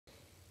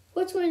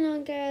What's going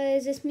on,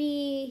 guys? It's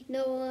me,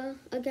 Noah,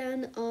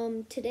 again.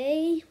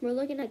 Today we're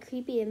looking at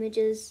creepy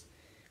images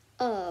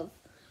of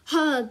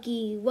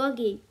Huggy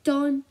Wuggy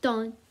dun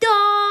dun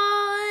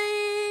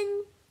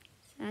dun.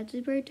 It's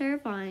actually pretty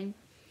terrifying.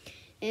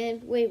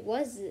 And wait,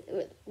 what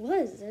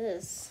is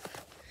this?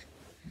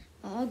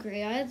 Oh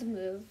great, I had to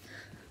move.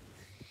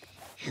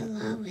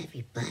 Hello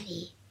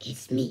everybody,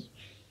 it's me,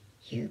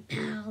 your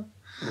pal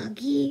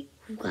Huggy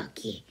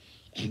Wuggy,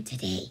 and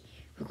today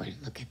we're going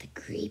to look at the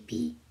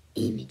creepy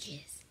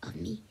images of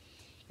me.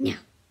 Now,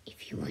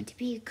 if you want to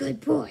be a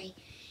good boy,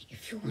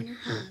 if you want a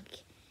hug,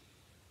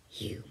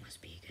 you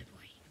must be a good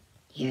boy.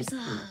 Here's a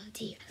hug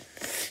to you.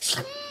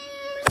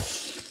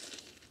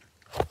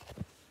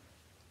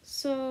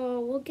 So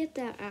we'll get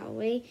that out of the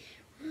way.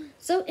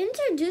 So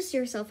introduce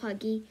yourself,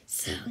 Huggy.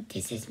 So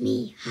this is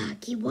me,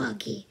 Huggy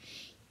Wuggy.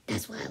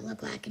 That's what I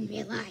look like in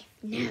real life.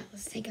 Now,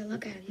 let's take a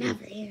look at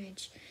another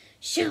image.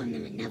 Show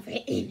them another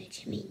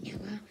image of me,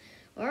 Noah.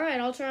 Alright,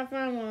 I'll try to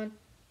find one.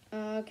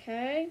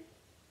 Okay.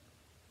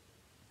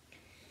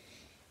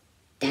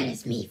 That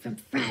is me from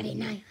Friday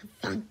Night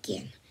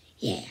Funkin'.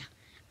 Yeah,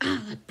 I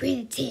look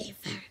pretty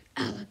terrifying.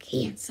 I look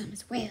handsome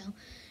as well.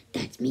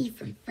 That's me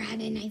from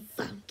Friday Night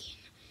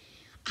Funkin'.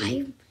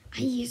 I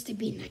used to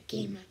be in that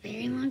game a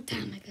very long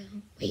time ago.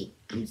 Wait,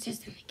 I'm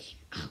just in the game.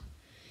 Oh,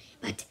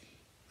 but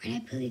when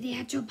I played the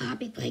actual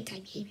Poppy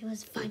Playtime game, it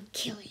was fun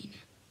killing.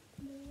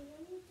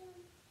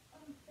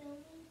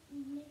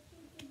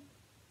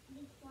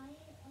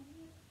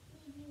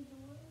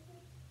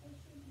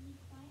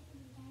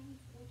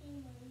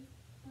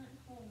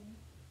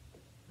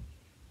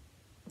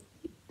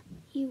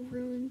 He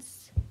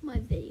ruins my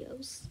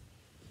videos.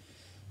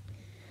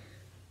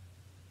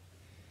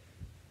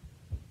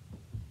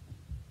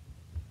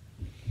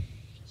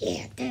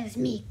 Yeah, that's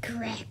me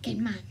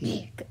cracking my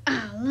neck.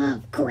 I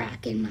love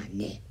cracking my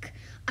neck.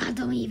 I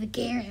don't even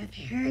care if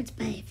it hurts,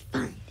 but it's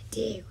fun to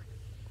do.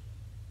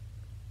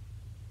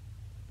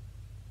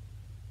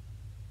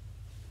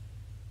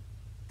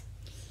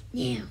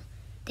 Now,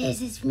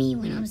 this is me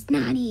when I was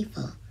not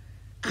evil.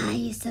 I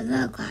used to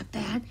look like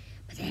that,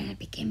 but then I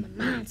became a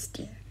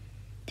monster.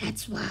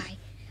 That's why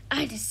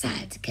I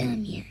decided to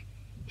come here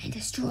and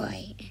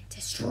destroy and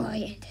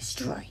destroy and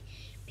destroy,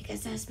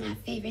 because that's my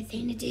favorite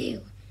thing to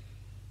do.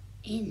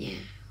 And now,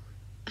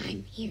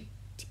 I'm here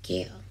to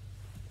kill.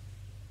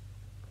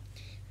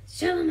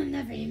 Show them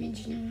another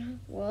image, Noah.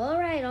 Well,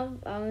 alright,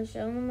 I'll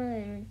show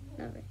them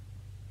another.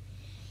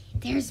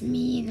 There's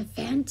me in the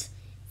vent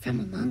from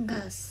Among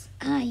Us.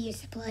 I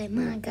used to play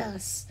Among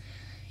Us.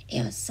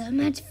 It was so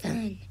much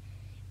fun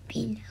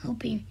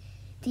helping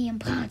the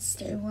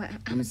imposter.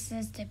 I'm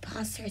just the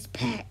imposter's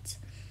pet.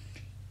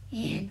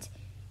 And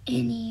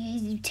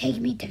you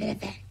take me to the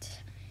event.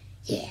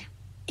 Yeah.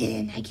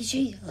 And I can show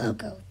you the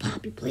logo of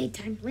Poppy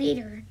Playtime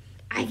later.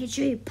 I can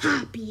show you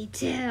Poppy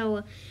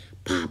too.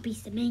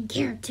 Poppy's the main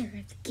character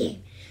of the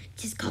game.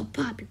 It's just called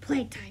Poppy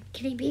Playtime.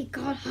 Can it be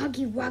called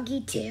Huggy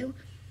Wuggy too?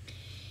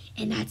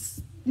 And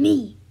that's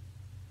me.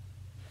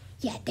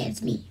 Yeah,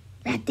 that's me.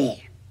 Right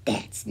there.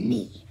 That's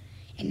me.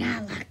 And I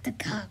like to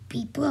call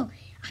people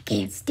I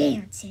can't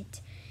stand it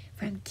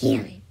from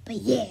killing. But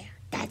yeah,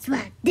 that's what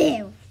I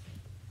do.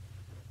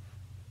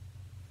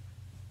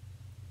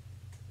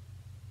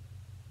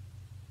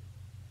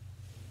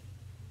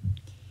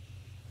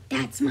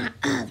 That's my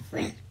other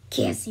friend,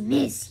 Kissy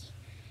Missy.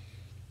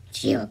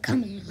 She'll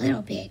come in a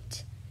little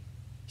bit.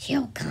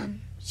 She'll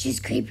come. She's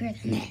creepier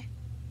than that.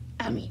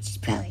 I mean, she's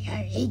probably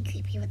already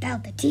creepy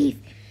without the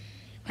teeth.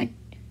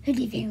 Who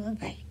do you think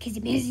look like?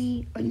 Kissy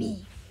Missy or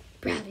me?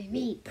 Probably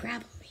me,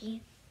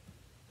 probably.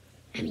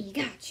 I mean, you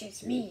gotta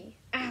choose me.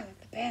 I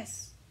look the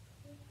best.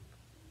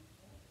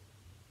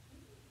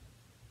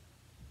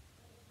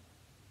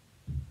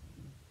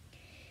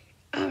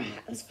 Alright,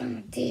 let's find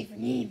a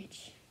different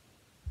image.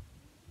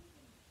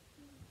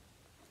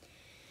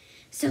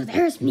 So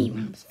there's me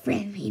when I was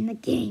friendly in the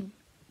game.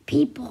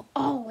 People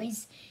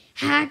always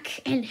hack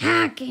and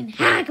hack and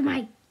hack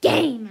my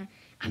game.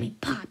 I mean,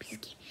 Poppy's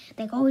game.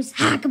 They always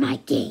hack my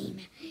game,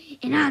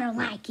 and I don't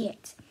like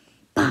it.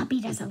 Poppy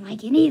doesn't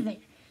like it either.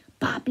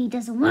 Poppy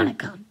doesn't want to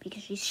come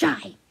because she's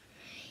shy.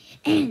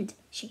 And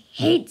she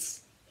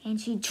hates, and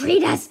she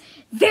treats us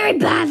very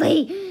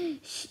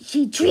badly.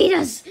 She treats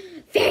us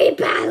very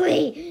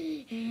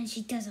badly, and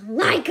she doesn't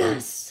like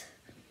us.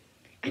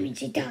 I mean,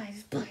 she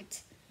does,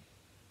 but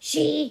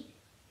she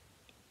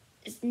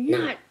is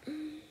not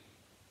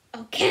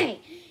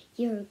okay.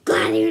 You're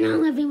glad you're not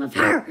living with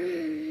her.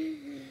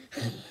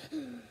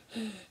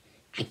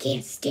 I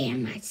can't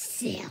stand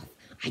myself.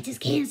 I just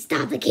can't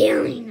stop the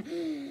killing.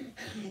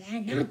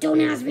 Now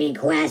don't ask me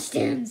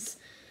questions.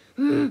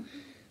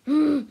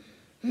 Anyways,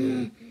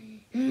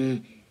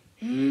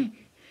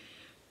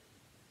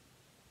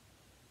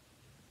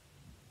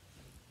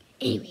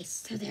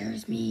 so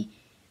there's me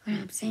when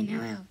I'm saying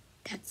hello.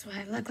 That's what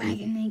I look like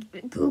in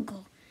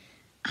Google.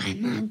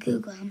 I'm not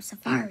Google, I'm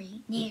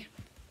Safari. Yeah.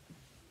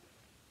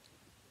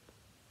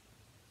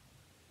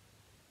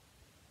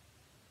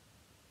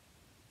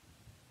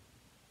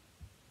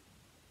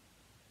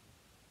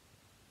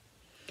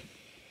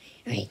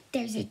 Wait,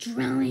 there's a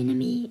drawing of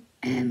me.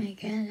 Oh my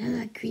god, I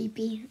look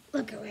creepy.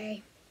 Look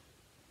away.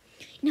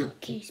 No,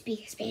 can you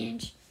speak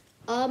Spanish?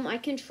 I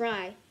can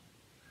try.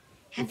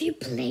 Have you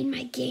played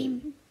my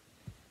game?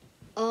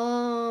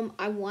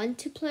 I want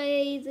to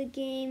play the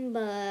game,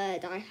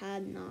 but I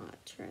had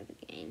not tried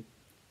the game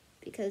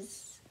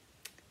because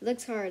it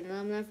looks hard and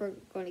I'm never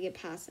going to get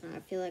past it. And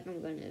I feel like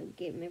I'm going to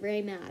get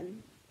very mad.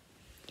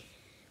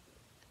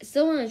 I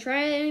still want to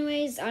try it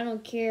anyways. I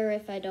don't care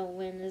if I don't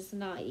win. It's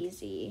not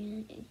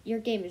easy. Your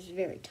game is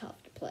very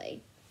tough to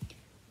play.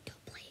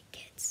 Don't play it,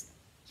 kids.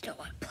 You don't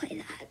want to play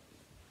that.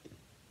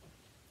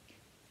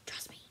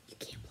 Trust me, you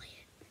can't play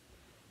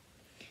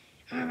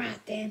it.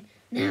 Alright then,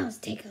 now let's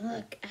take a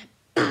look at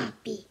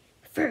Poppy.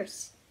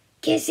 First,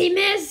 Kissy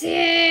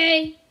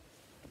Missy!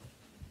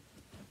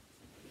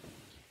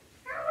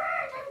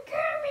 Alright, I'm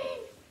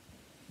coming.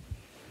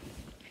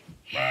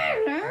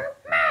 Hello,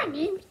 my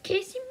name's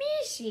Kissy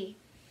Missy.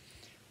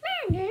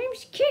 My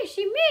name's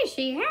Kissy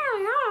Missy. How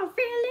y'all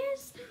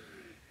fellas?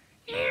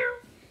 Now,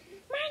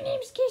 my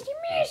name's Kissy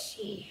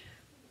Missy.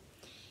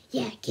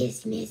 Yeah,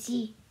 Kissy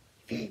Missy.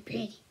 Very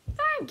pretty.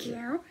 Thank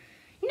you.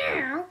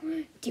 Now,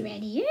 do you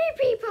ready any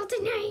people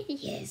tonight?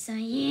 Yes, I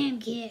am,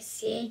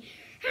 Kissy.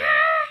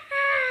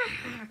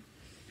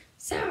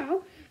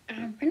 So,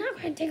 we're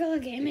not going to take a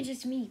look at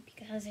images of me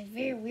because it's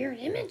very weird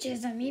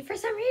images of me for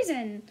some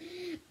reason.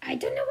 I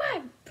don't know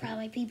why.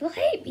 Probably people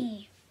hate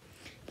me.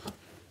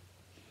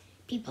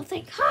 People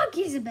think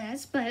Huggy's the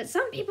best, but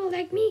some people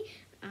like me.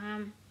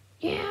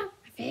 Yeah,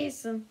 my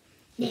face.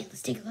 Yeah,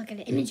 let's take a look at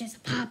the images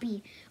of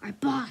Poppy, our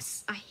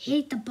boss. I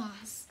hate the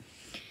boss.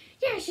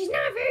 Yeah, she's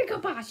not a very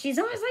good boss. She's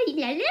always like,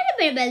 and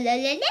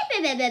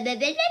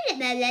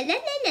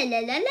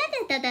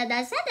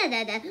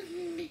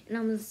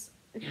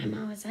I'm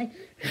always like,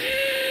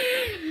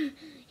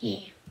 yeah.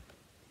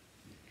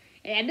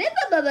 Alright,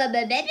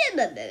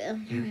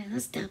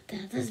 let's stop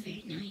that. That's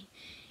very annoying.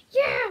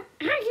 Yeah,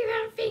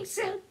 I don't think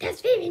so.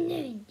 That's very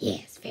annoying. Yeah,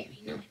 it's very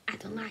annoying. I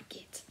don't like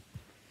it.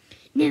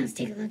 Now let's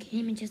take a look at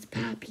images of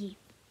Poppy.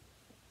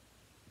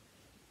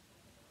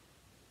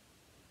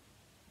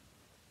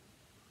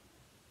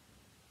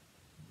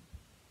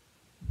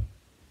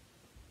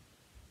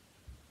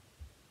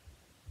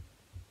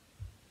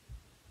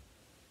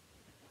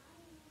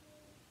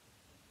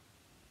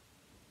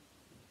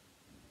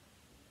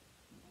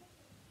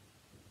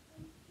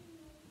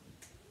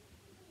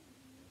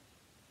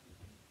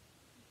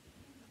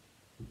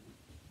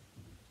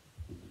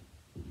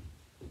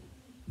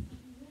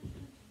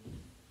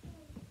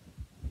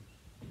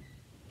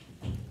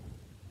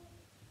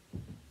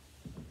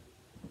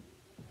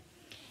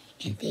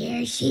 And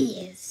there she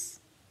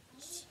is.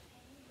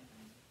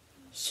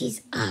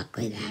 She's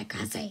ugly, that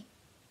Gussie.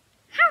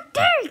 How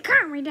dare you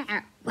call me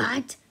that?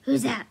 What?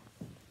 Who's that?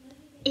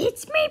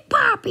 It's me,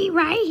 Poppy,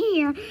 right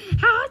here.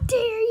 How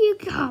dare you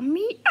call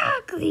me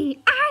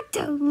ugly? I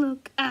don't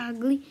look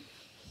ugly.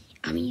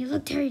 I mean, you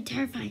look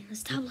terrifying. Let's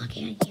stop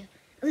looking at you.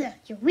 Ugh,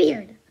 you're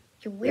weird.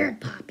 You're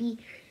weird, Poppy.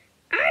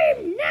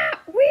 I'm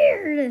not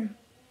weird.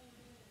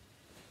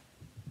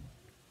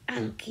 I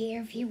don't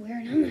care if you're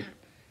weird or not.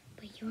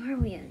 But you are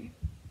weird.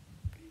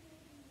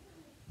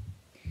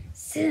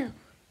 So,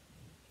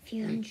 if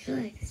you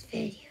enjoyed this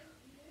video,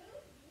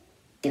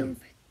 don't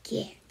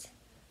forget,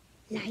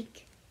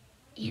 like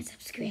and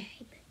subscribe.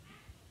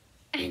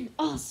 And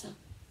also,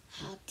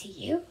 hug to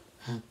you,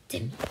 hug to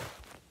me.